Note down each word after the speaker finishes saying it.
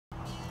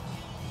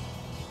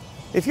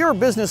If you're a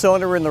business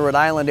owner in the Rhode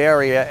Island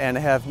area and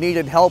have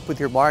needed help with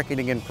your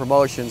marketing and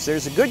promotions,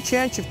 there's a good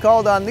chance you've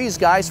called on these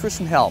guys for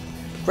some help.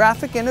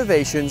 Graphic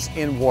Innovations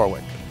in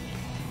Warwick.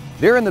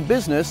 They're in the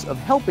business of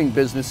helping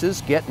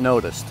businesses get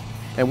noticed.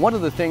 And one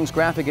of the things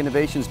Graphic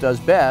Innovations does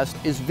best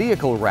is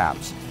vehicle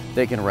wraps.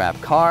 They can wrap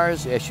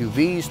cars,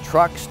 SUVs,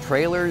 trucks,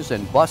 trailers,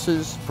 and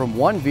buses from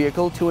one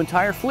vehicle to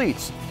entire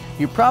fleets.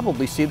 You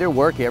probably see their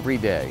work every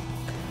day.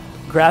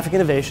 Graphic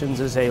Innovations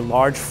is a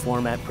large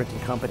format printing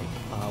company.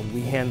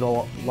 We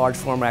handle large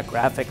format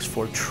graphics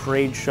for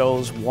trade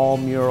shows, wall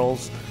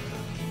murals,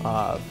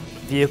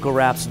 vehicle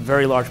wraps, a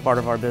very large part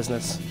of our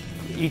business.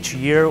 Each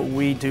year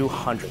we do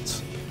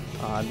hundreds.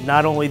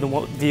 Not only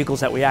the vehicles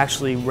that we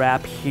actually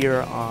wrap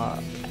here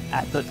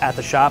at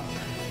the shop,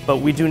 but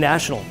we do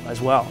national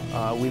as well.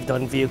 We've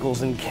done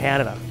vehicles in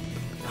Canada,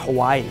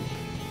 Hawaii,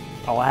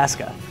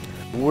 Alaska.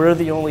 We're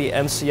the only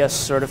MCS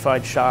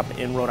certified shop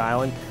in Rhode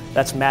Island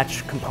that's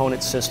matched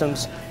component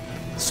systems.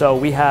 So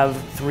we have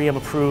 3M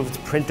approved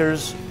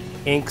printers,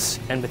 inks,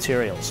 and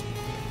materials.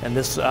 And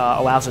this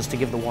allows us to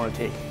give the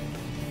warranty.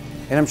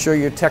 And I'm sure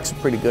your techs are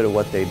pretty good at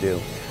what they do.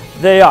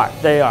 They are.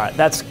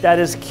 That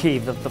is key.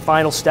 The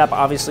final step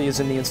obviously is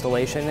in the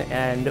installation,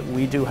 and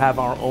we do have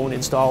our own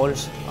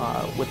installers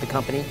with the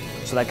company,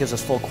 so that gives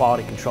us full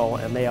quality control,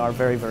 and they are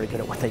very, very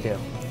good at what they do.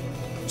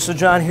 So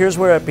John, here's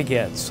where it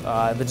begins,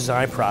 the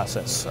design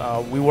process.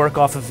 We work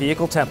off of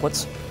vehicle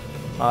templates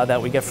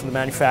that we get from the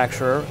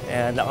manufacturer,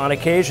 and on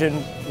occasion,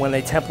 when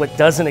a template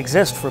doesn't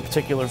exist for a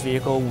particular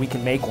vehicle, we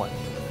can make one.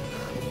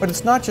 But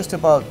it's not just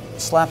about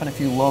slapping a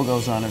few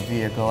logos on a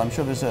vehicle. I'm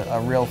sure there's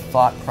a real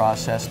thought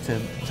process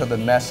to the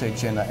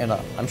message and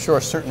I'm sure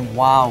a certain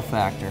wow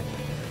factor.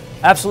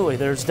 Absolutely,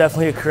 there's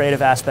definitely a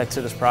creative aspect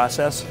to this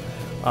process.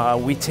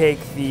 We take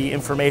the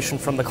information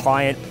from the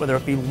client, whether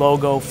it be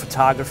logo,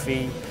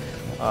 photography,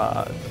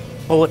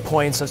 bullet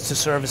points as to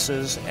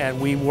services, and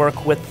we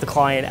work with the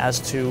client as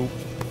to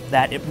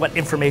what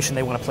information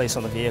they want to place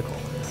on the vehicle.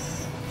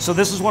 So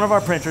this is one of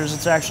our printers.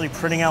 It's actually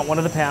printing out one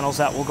of the panels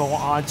that will go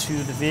onto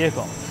the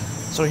vehicle.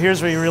 So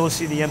here's where you really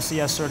see the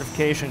MCS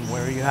certification,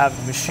 where you have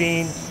the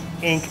machine,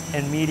 ink,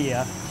 and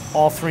media,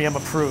 all 3M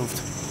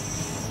approved.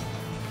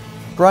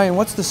 Brian,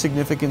 what's the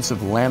significance of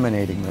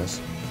laminating this?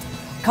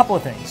 A couple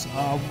of things.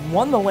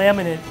 One, the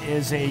laminate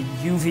is a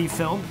UV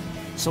film,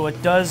 so it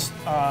does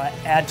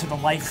add to the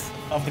life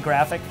of the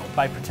graphic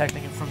by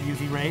protecting it from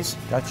UV rays.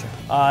 Gotcha.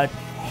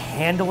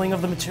 Handling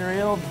of the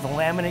material, the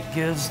laminate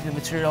gives the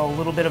material a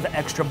little bit of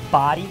extra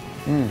body.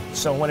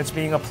 So when it's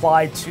being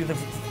applied to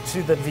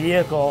the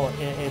vehicle,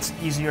 it's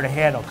easier to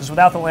handle. Because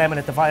without the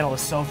laminate, the vinyl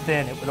is so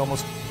thin, it would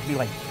almost be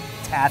like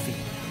taffy,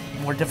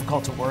 more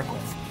difficult to work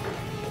with.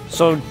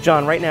 So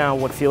John, right now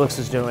what Felix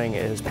is doing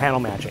is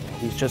panel matching.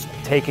 He's just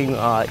taking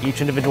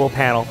each individual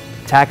panel,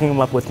 tacking them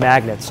up with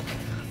magnets,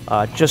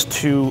 just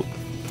to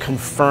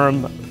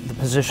confirm the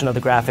position of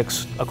the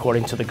graphics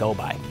according to the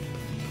go-by.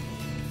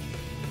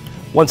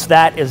 Once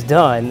that is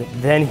done,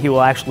 then he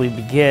will actually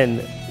begin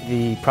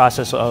the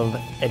process of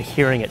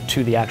adhering it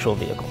to the actual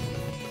vehicle.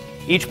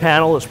 Each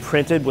panel is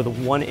printed with a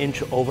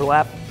 1-inch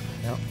overlap,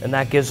 and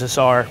that gives us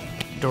our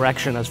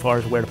direction as far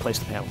as where to place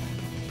the panel.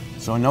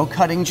 So no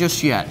cutting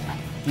just yet?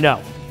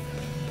 No.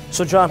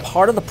 So John,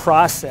 part of the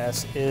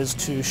process is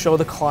to show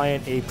the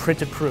client a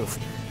printed proof.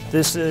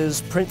 This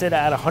is printed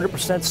at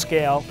 100%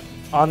 scale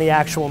on the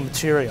actual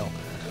material.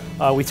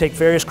 We take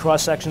various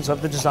cross-sections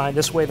of the design.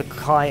 This way the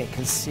client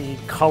can see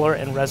color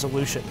and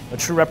resolution, a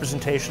true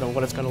representation of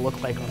what it's going to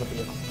look like on the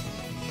vehicle.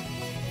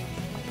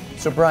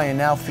 So Brian,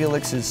 now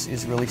Felix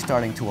is really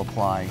starting to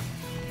apply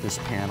this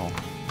panel.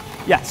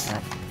 Yes.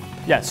 Right.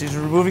 Yes, he's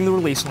removing the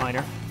release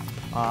liner.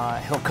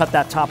 He'll cut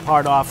that top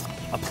part off,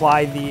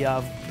 apply the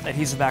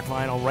adhesive back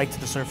vinyl right to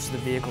the surface of the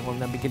vehicle,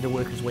 and then begin to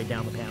work his way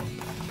down the panel.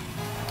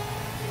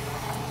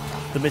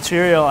 The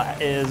material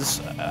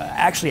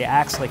actually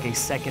acts like a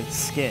second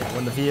skin.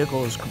 When the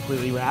vehicle is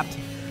completely wrapped,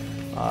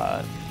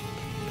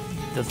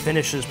 the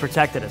finish is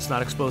protected. It's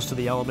not exposed to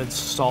the elements,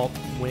 salt,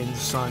 wind,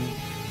 sun,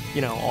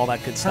 all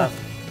that good stuff.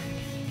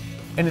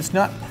 And it's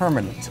not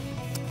permanent?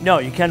 No,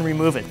 you can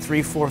remove it.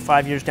 3, 4,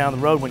 5 years down the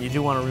road, when you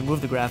do want to remove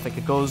the graphic,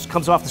 it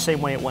comes off the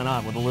same way it went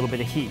on, with a little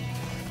bit of heat.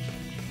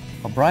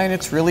 Well, Brian,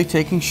 it's really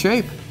taking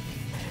shape.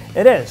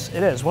 It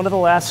is. One of the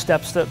last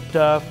steps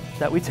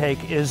that we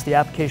take is the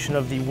application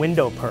of the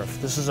window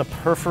perf. This is a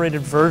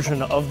perforated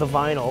version of the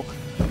vinyl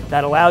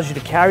that allows you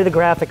to carry the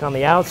graphic on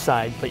the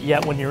outside, but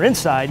yet when you're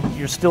inside,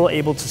 you're still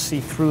able to see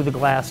through the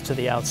glass to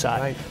the outside.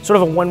 Right. Sort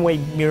of a one-way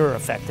mirror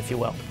effect, if you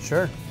will.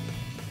 Sure.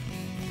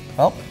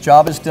 Well,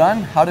 job is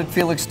done. How did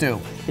Felix do?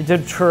 He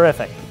did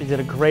terrific. He did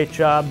a great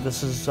job.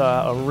 This is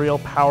a real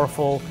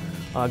powerful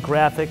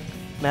graphic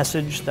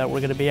message that we're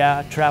going to be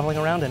traveling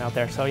around in out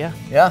there, so yeah.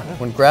 Yeah,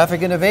 when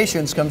Graphic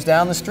Innovations comes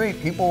down the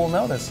street, people will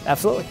notice.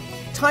 Absolutely.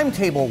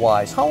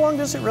 Timetable-wise, how long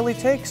does it really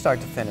take start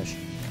to finish?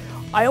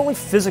 I only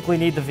physically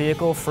need the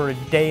vehicle for a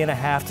day and a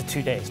half to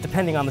 2 days,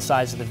 depending on the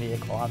size of the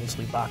vehicle.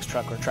 Obviously, box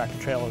truck or tractor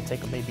trailer will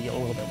take maybe a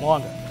little bit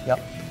longer. Yep.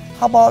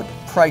 How about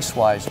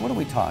price-wise? What are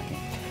we talking?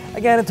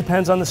 Again, it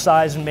depends on the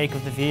size and make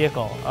of the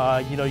vehicle.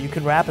 You know, you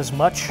can wrap as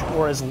much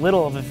or as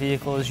little of a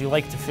vehicle as you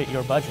like to fit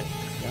your budget.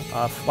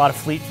 A lot of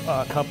fleet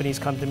companies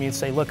come to me and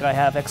say, look, I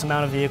have X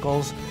amount of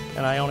vehicles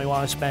and I only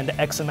want to spend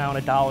X amount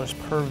of dollars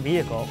per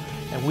vehicle,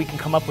 and we can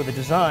come up with a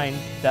design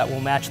that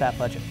will match that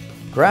budget.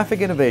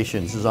 Graphic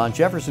Innovations is on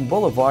Jefferson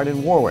Boulevard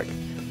in Warwick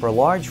for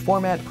large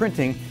format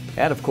printing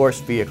and, of course,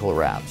 vehicle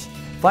wraps.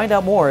 Find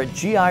out more at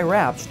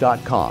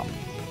giwraps.com.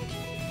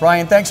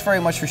 Brian, thanks very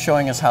much for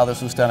showing us how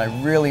this was done.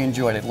 I really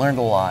enjoyed it, learned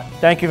a lot.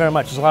 Thank you very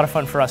much. It was a lot of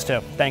fun for us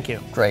too. Thank you.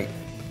 Great.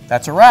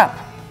 That's a wrap.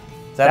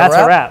 Is that That's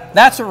a wrap.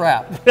 That's a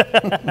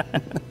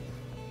wrap.